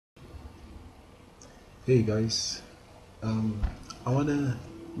Hey guys, I wanna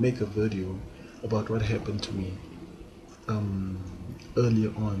make a video about what happened to me um,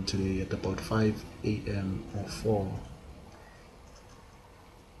 earlier on today at about 5 a.m. or 4.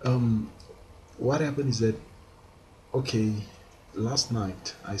 Um, what happened is that, okay, last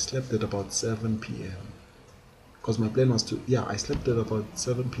night I slept at about 7 p.m. because my plan was to, I slept at about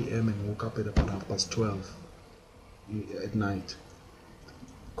 7 p.m. and woke up at about 12:30 at night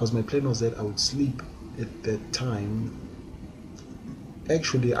because my plan was that I would sleep at that time.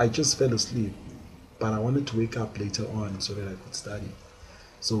 Actually, I just fell asleep, but I wanted to wake up later on so that I could study.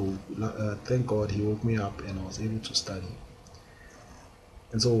 So thank God he woke me up and I was able to study.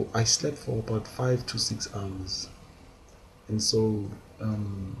 And so I slept for about 5 to 6 hours. And so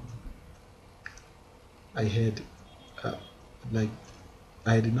I had uh, like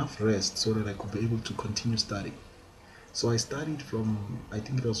I had enough rest so that I could be able to continue studying. So I studied from, I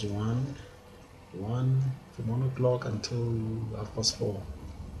think it was from 1 o'clock until 4:30.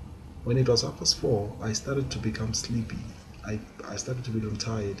 When it was 4:30, I started to become sleepy. I started to become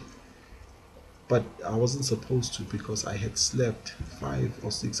tired. But I wasn't supposed to because I had slept 5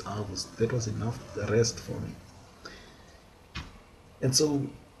 or 6 hours. That was enough rest for me. And so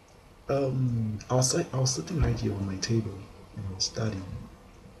I was sitting right here on my table and I was studying.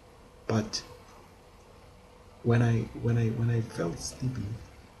 But when I felt sleepy,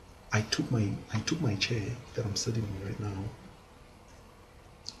 I took my chair that I'm sitting on right now,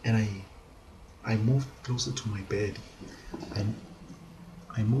 and I moved closer to my bed. And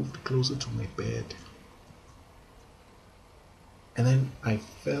I moved closer to my bed, and then I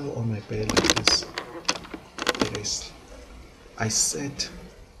fell on my bed like this. I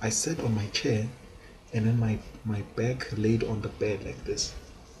sat on my chair, and then my back laid on the bed like this,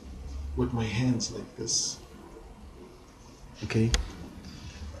 with my hands like this. Okay?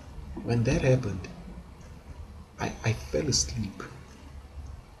 When that happened, I fell asleep.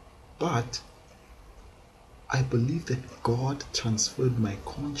 But I believe that God transferred my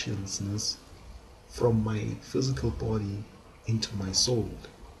consciousness from my physical body into my soul.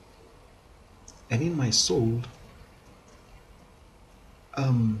 And in my soul, I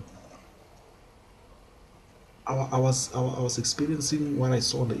was experiencing what I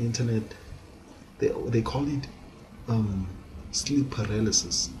saw on the internet. They call it sleep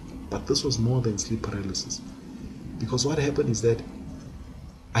paralysis, but this was more than sleep paralysis, because what happened is that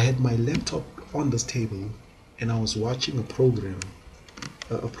I had my laptop on this table and I was watching a program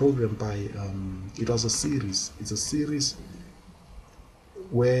by it was a series. It's a series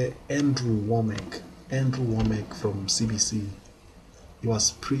where Andrew Womack from CBC, he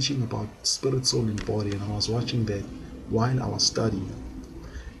was preaching about spirit, soul, and body, and I was watching that while I was studying.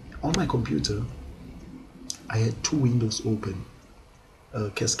 On my computer, I had two windows open,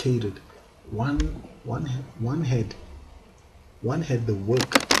 cascaded. One had the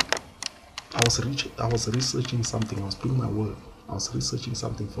work. I was researching something. I was doing my work. I was researching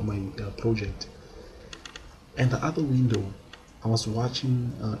something for my project. And the other window, I was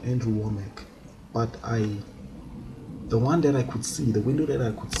watching Andrew Womack. But the one that I could see, the window that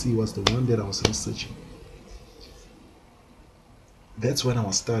I could see was the one that I was researching. That's when I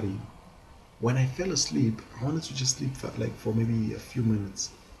was studying. When I fell asleep, I wanted to just sleep for maybe a few minutes.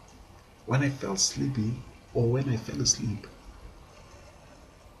 When I felt sleepy, or when I fell asleep,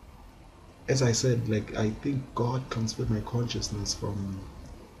 as I said, I think God transferred my consciousness from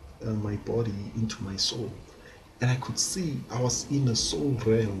my body into my soul. And I could see I was in a soul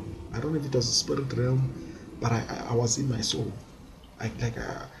realm. I don't know if it was a spirit realm, but I was in my soul. I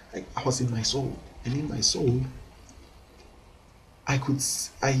was in my soul. And in my soul,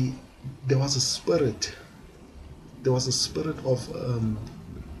 there was a spirit. There was a spirit of,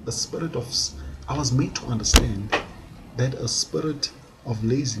 I was made to understand that a spirit of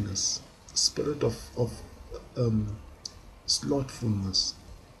laziness, a spirit of slothfulness,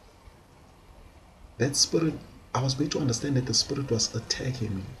 that spirit, I was made to understand that the spirit was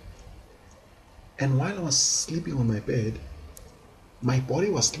attacking me. And while I was sleeping on my bed, my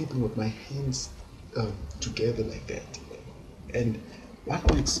body was sleeping with my hands together like that. And while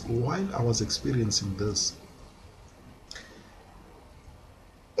I was experiencing this,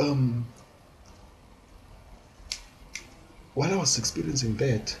 while I was experiencing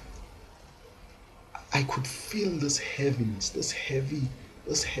that, I could feel this heaviness, this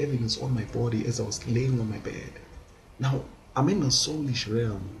heaviness on my body as I was laying on my bed. Now, I'm in a soulish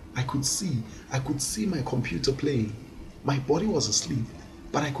realm. I could see my computer playing. My body was asleep,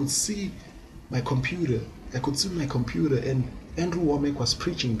 but I could see my computer. And Andrew Womack was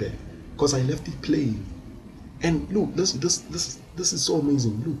preaching there because I left it playing. And look, this is so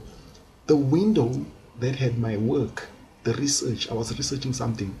amazing. Look, the window that had my work, the research. I was researching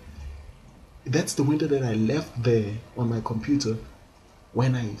something. That's the window that I left there on my computer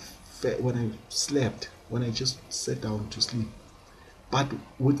when I slept, when I just sat down to sleep. But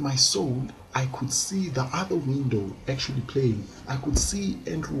with my soul, I could see the other window actually playing. I could see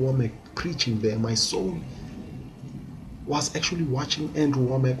Andrew Womack preaching there. My soul was actually watching Andrew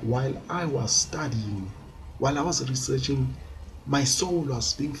Womack while I was studying, while I was researching. My soul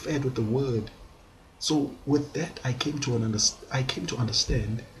was being fed with the word. So with that, I came to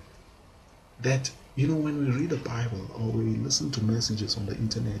understand that, when we read the Bible or we listen to messages on the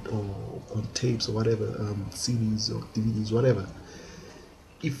internet or on tapes or whatever, CDs or DVDs, whatever,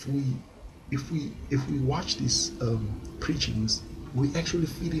 if we watch these preachings, we actually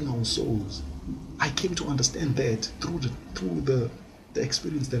feeding our souls. I came to understand that through the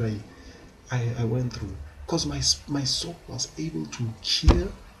experience that I went through, because my soul was able to hear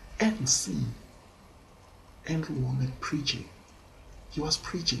and see Andrew Womack preaching. He was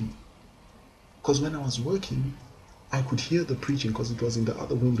preaching, because when I was working, I could hear the preaching because it was in the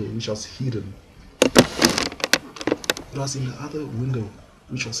other window which was hidden. It was in the other window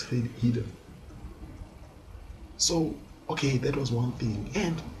which was hidden. So, okay, that was one thing.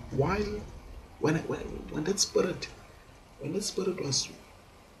 And while when that spirit was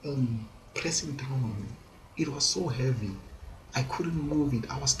pressing down on me, it was so heavy. I couldn't move it.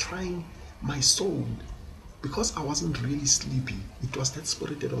 I was trying my soul, because I wasn't really sleepy. It was that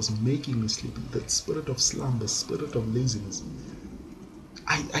spirit that was making me sleepy, that spirit of slumber, spirit of laziness.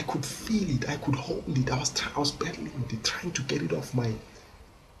 I could feel it. I could hold it. I was battling with it, trying to get it off my.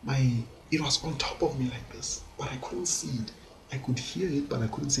 It was on top of me like this, but I couldn't see it. I could hear it, but I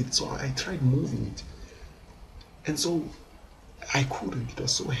couldn't see it. So I tried moving it, and so I couldn't. It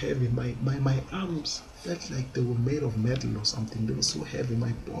was so heavy. My arms felt like they were made of metal or something. They were so heavy.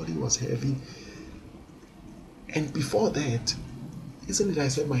 My body was heavy. And before that, isn't it? I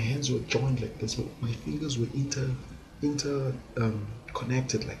said my hands were joined like this. My fingers were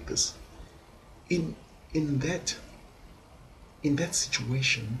connected like this. In that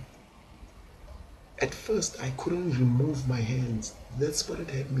situation, at first I couldn't remove my hands. That spirit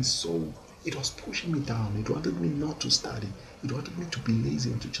had me so. It was pushing me down. It wanted me not to study. It wanted me to be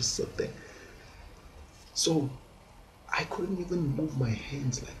lazy and to just sit there. So I couldn't even move my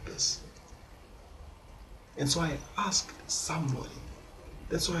hands like this. And so I asked somebody.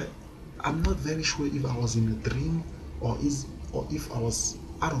 That's why I'm not very sure if I was in a dream or if I was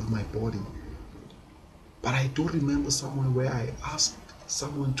out of my body. But I do remember somewhere where I asked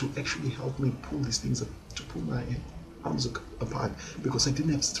someone to actually help me pull these things up, to pull my arms apart, because I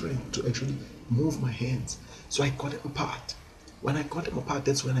didn't have strength to actually move my hands. So I got them apart. When I got them apart,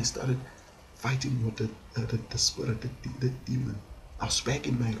 that's when I started fighting with the spirit, the demon. I was back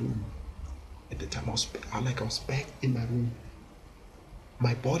in my room. At the time, I was back in my room.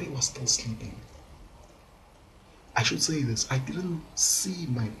 My body was still sleeping. I should say this, I didn't see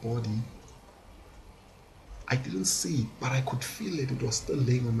my body. I didn't see it, but I could feel it. It was still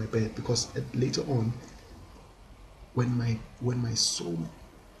laying on my bed, because later on, when my soul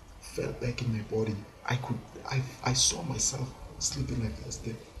fell back in my body, I saw myself sleeping like this.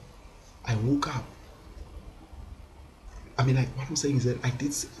 I woke up. I mean, what I'm saying is that I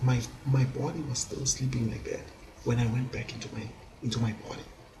did. My body was still sleeping like that when I went back into my body,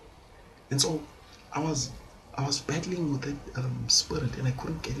 and so I was battling with that spirit, and I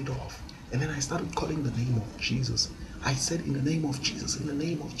couldn't get it off. And then I started calling the name of Jesus. I said, "In the name of Jesus, in the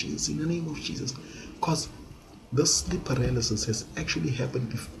name of Jesus, in the name of Jesus," because this sleep paralysis has actually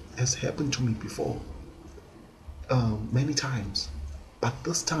happened to me before, many times. But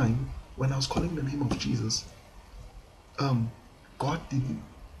this time, when I was calling the name of Jesus, God didn't.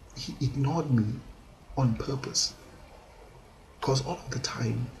 He ignored me on purpose. Because all of the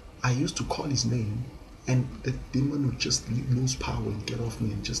time, I used to call his name, and the demon would just lose power and get off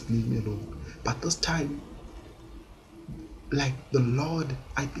me and just leave me alone. But this time, like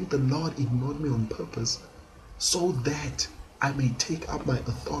I think the Lord ignored me on purpose, so that I may take up my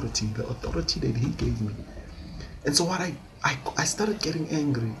authority, the authority that he gave me. And so I started getting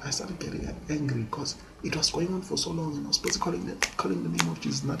angry. I started getting angry because it was going on for so long, and I was supposed to calling the name of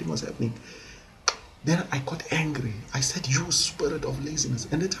Jesus. Nothing was happening. Then I got angry. I said, "You spirit of laziness."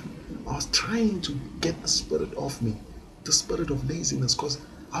 And that time I was trying to get the spirit off me, the spirit of laziness, because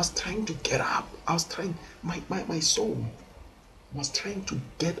I was trying to get up. I was trying, my soul was trying to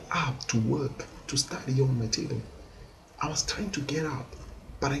get up to work, to study on my table. I was trying to get up,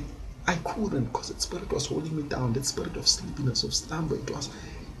 but I couldn't, because that spirit was holding me down. That spirit of sleepiness, of slumber, it was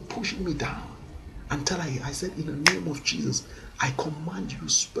pushing me down, until I said, "In the name of Jesus, I command you,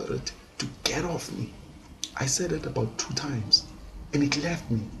 spirit, to get off me." I said it about 2 times, and it left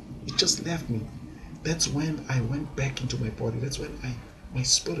me. It just left me. That's when I went back into my body. That's when my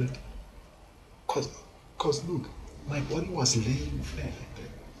spirit, cause look, my body was laying flat like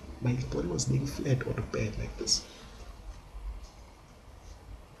that. My body was laying flat on the bed like this.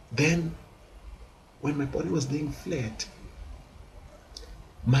 Then, when my body was laying flat,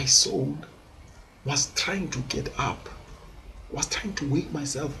 my soul was trying to get up, was trying to wake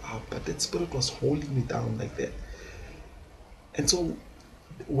myself up, but that spirit was holding me down like that. And so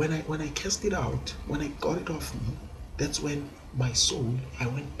when I cast it out, when I got it off me, that's when my soul, I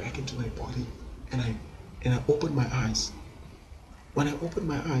went back into my body, and I opened my eyes. When I opened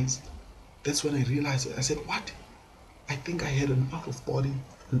my eyes, that's when I realized it. I said, what? I think I had an out of body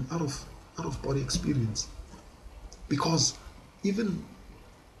experience. Because even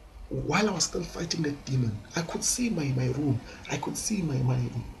while I was still fighting that demon, I could see my room. I could see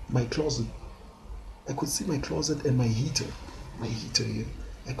my closet. I could see my closet and my heater here.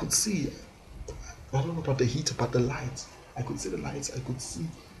 I could see, I don't know about the heater, but the lights. I could see the lights. I could see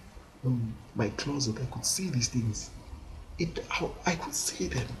my closet. I could see these things. I could see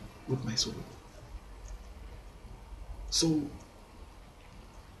them with my soul. So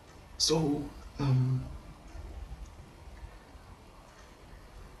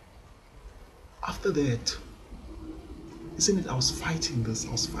after that, isn't it? I was fighting this.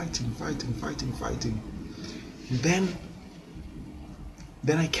 I was fighting.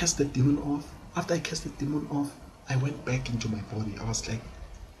 Then I cast the demon off. After I cast the demon off, I went back into my body. I was like,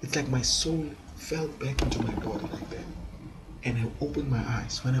 it's like my soul fell back into my body like that. And I opened my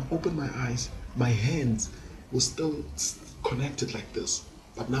eyes. When I opened my eyes, my hands were still connected like this.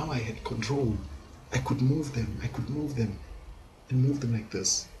 But now I had control. I could move them. And move them like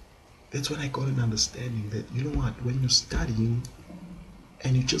this. That's when I got an understanding that, you know what, when you're studying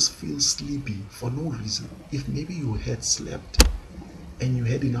and you just feel sleepy for no reason, if maybe you had slept and you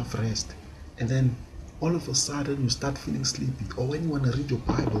had enough rest, and then all of a sudden you start feeling sleepy, or when you want to read your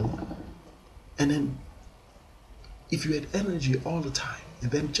Bible, and then if you had energy all the time,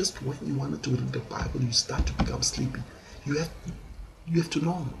 and then just when you wanted to read the Bible, you start to become sleepy, you have to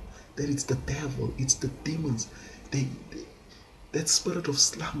know that it's the devil, it's the demons, that spirit of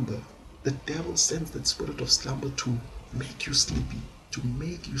slumber. The devil sends that spirit of slumber to make you sleepy,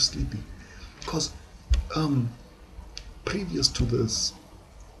 because previous to this,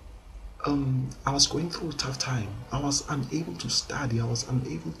 I was going through a tough time. I was unable to study. I was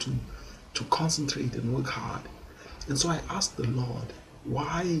unable to concentrate and work hard. And so I asked the Lord,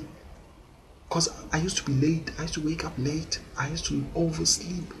 why? Because I used to be late. I used to wake up late. I used to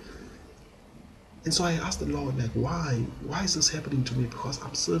oversleep. And so I asked the Lord, like, why? Why is this happening to me? Because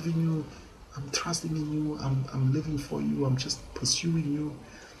I'm serving you. I'm trusting in you. I'm living for you. I'm just pursuing you,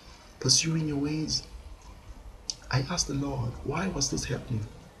 pursuing your ways. I asked the Lord, why was this happening?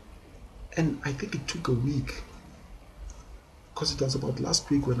 And I think it took a week, because it was about last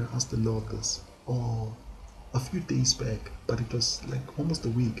week when I asked the Lord this, or a few days back, but it was like almost a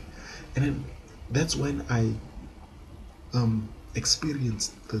week. And then that's when I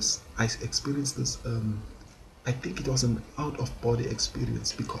experienced this. I think it was an out of body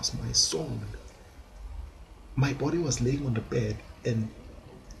experience, because my body was laying on the bed, and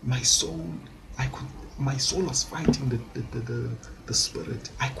my soul was fighting the spirit.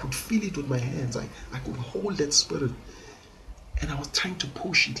 I could feel it with my hands. I could hold that spirit, and I was trying to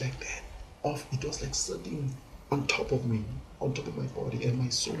push it like that off. It was like sitting on top of me, on top of my body, and my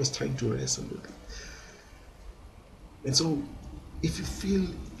soul was trying to wrestle with it. And so if you feel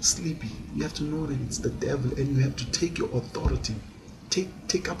sleepy, you have to know that it's the devil, and you have to take your authority.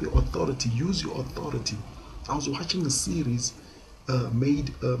 Take up your authority. Use your authority. I was watching a series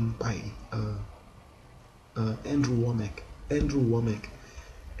made by Andrew Womack. Andrew Womack,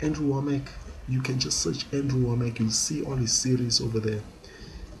 you can just search Andrew Womack, you'll see all his series over there.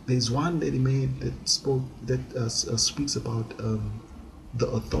 There's one that he made that speaks about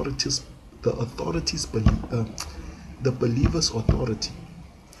the believer's authority.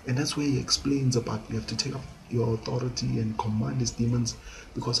 And that's where he explains about you have to take up your authority and command these demons,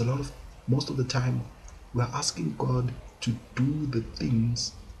 because most of the time we're asking God to do the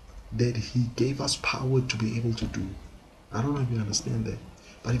things that He gave us power to be able to do. I don't know if you understand that,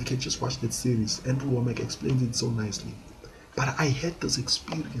 but if you can just watch that series, Andrew Womack explains it so nicely. But I had this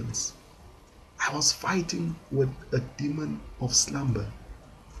experience. I was fighting with a demon of slumber.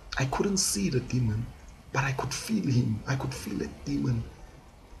 I couldn't see the demon, but I could feel him. I could feel that demon,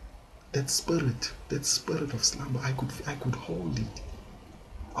 that spirit of slumber. I could hold it.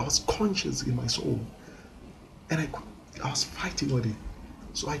 I was conscious in my soul, and I was fighting with it.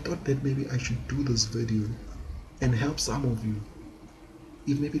 So I thought that maybe I should do this video and help some of you.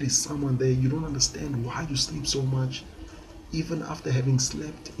 If maybe there's someone there, you don't understand why you sleep so much, even after having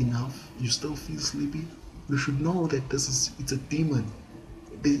slept enough, you still feel sleepy. You should know that it's a demon.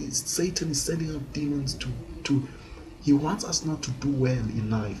 Satan is sending out demons to he wants us not to do well in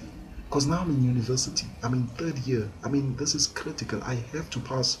life. Because now I'm in university, I'm in third year. I mean, this is critical. I have to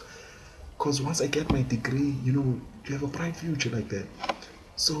pass. Because once I get my degree, you have a bright future like that.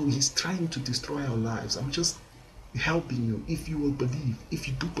 So he's trying to destroy our lives. I'm just helping you. If you will believe, if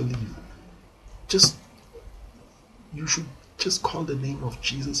you do believe, just you should just call the name of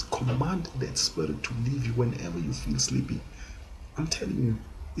Jesus, command that spirit to leave you whenever you feel sleepy. I'm telling you,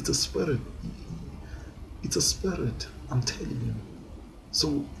 it's a spirit. It's a spirit. I'm telling you.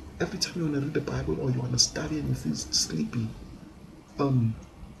 So every time you want to read the Bible or you want to study and you feel sleepy,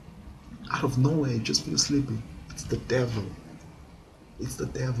 out of nowhere you just feel sleepy, it's the devil. It's the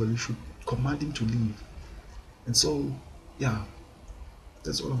devil. You should command him to leave. And so, yeah,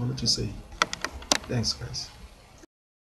 that's all I wanted to say. Thanks, guys.